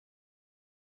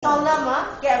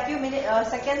Solemn, get a few minutes,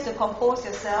 seconds to compose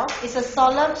yourself. It's a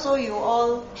solemn, so you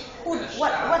all.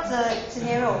 What's the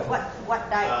scenario? What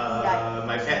died? Who died?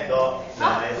 My pet dog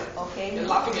died. Okay. You're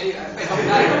laughing at it. Pet dog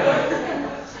died.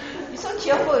 You're so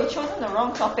cheerful. You've chosen the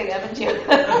wrong topic, haven't you?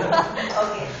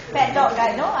 Okay. Pet dog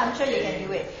died. No, I'm sure you can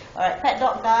do it. All right. Pet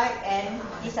dog died, and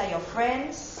these are your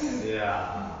friends.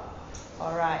 Yeah.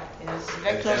 All right. It's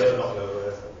very close. Dog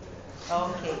lovers.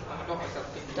 Okay. Dog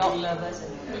myself. Dog lovers.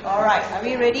 Alright, are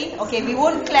we ready? Okay, we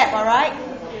won't clap, alright?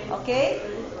 Okay?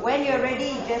 When you're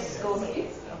ready, just go ahead.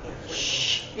 Okay.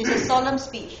 Shh. It's a solemn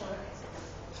speech.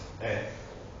 Hey.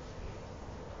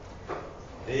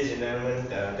 Ladies and gentlemen,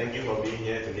 thank you for being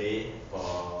here today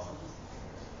for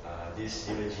this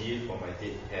eulogy for my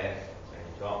dead cat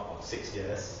and dog of 6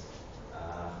 years.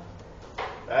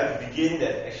 I had to begin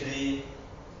that actually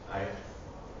I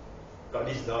got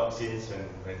this dog since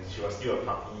when she was still a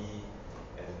puppy,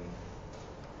 and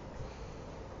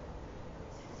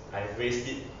I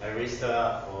raised her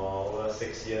up for over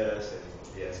 6 years, and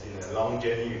it has been a long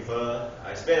journey with her.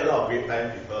 I spent a lot of great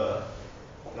time with her,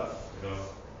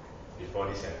 before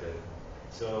this happened.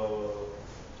 So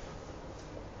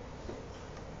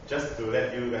just to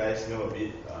let you guys know a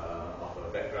bit of her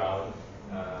background,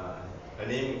 her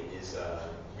name is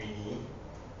Winnie.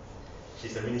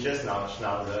 She's a miniature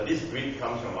schnauzer. This breed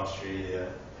comes from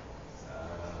Australia.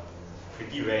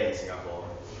 Pretty rare in Singapore.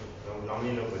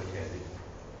 Normally nobody has it.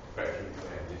 Quite few people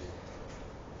have this.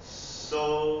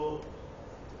 So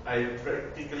I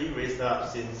practically raised her up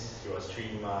since she was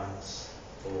 3 months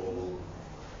old.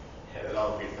 Had a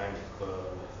lot of great time with her.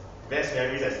 Best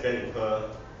memories I spent with her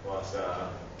was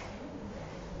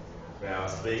when I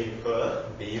was playing with her,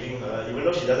 bathing her. Even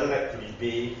though she doesn't like to be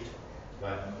bathed,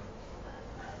 but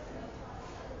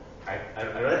I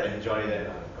really enjoy that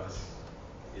because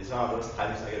it's one of those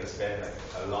times I get to spend like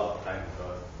a lot of time with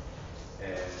her.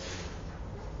 And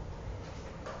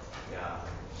yeah,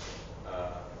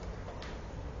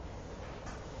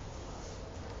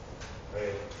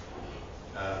 okay.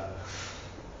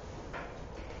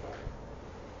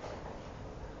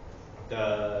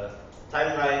 The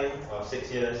timeline of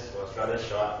 6 years was rather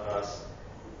short because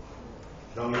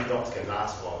normally dogs can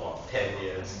last for about 10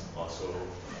 years or so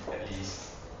at least.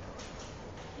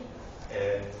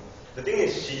 And the thing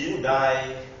is, she didn't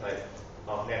die like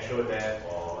of natural death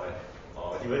or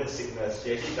even sickness.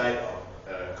 She actually died of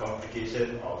a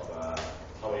complication of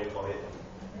how do you call it?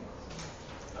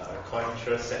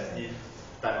 Contraceptive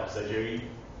type of surgery.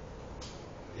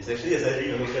 It's actually a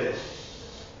surgery to make sure that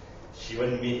she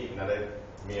won't meet another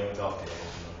male dog and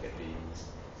get babies.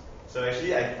 So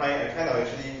actually, I kind of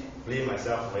actually blame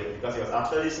myself for it because it was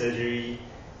after this surgery.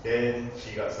 Then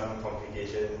she got some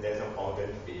complication, then some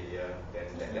organ failure, then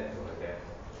that led to her death.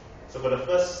 So for the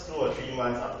first 2 or 3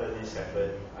 months after this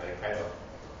happened, I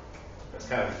was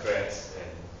kind of depressed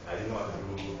and I didn't know what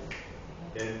to do.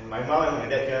 Then my mom and my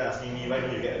dad kept asking me, why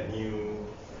don't you get a new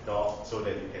dog so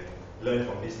that you can learn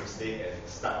from this mistake and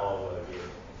start all over again.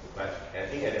 But I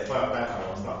think at that point of time I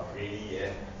was not ready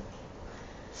yet.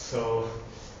 So,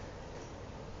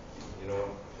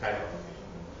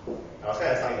 I was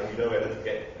kind of stuck in the middle whether to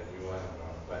get a new one or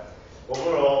not. But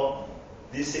overall,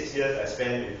 these 6 years I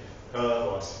spent with her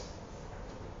was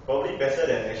probably better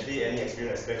than actually any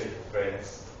experience I spent with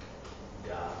friends.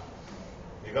 Yeah,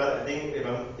 because I think if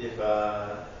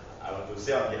I were to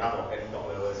say on behalf of any dog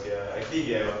lovers here, actually if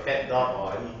you have a pet dog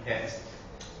or any pets,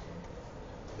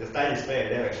 the time you spend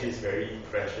with them actually is very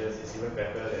precious. It's even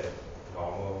better than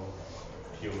normal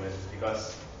humans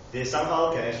because they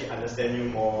somehow can actually understand you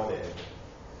more than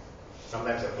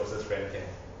sometimes your closest friend can.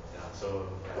 Yeah, so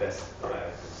that's what I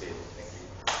have to say. Thank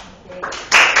you.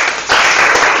 Okay.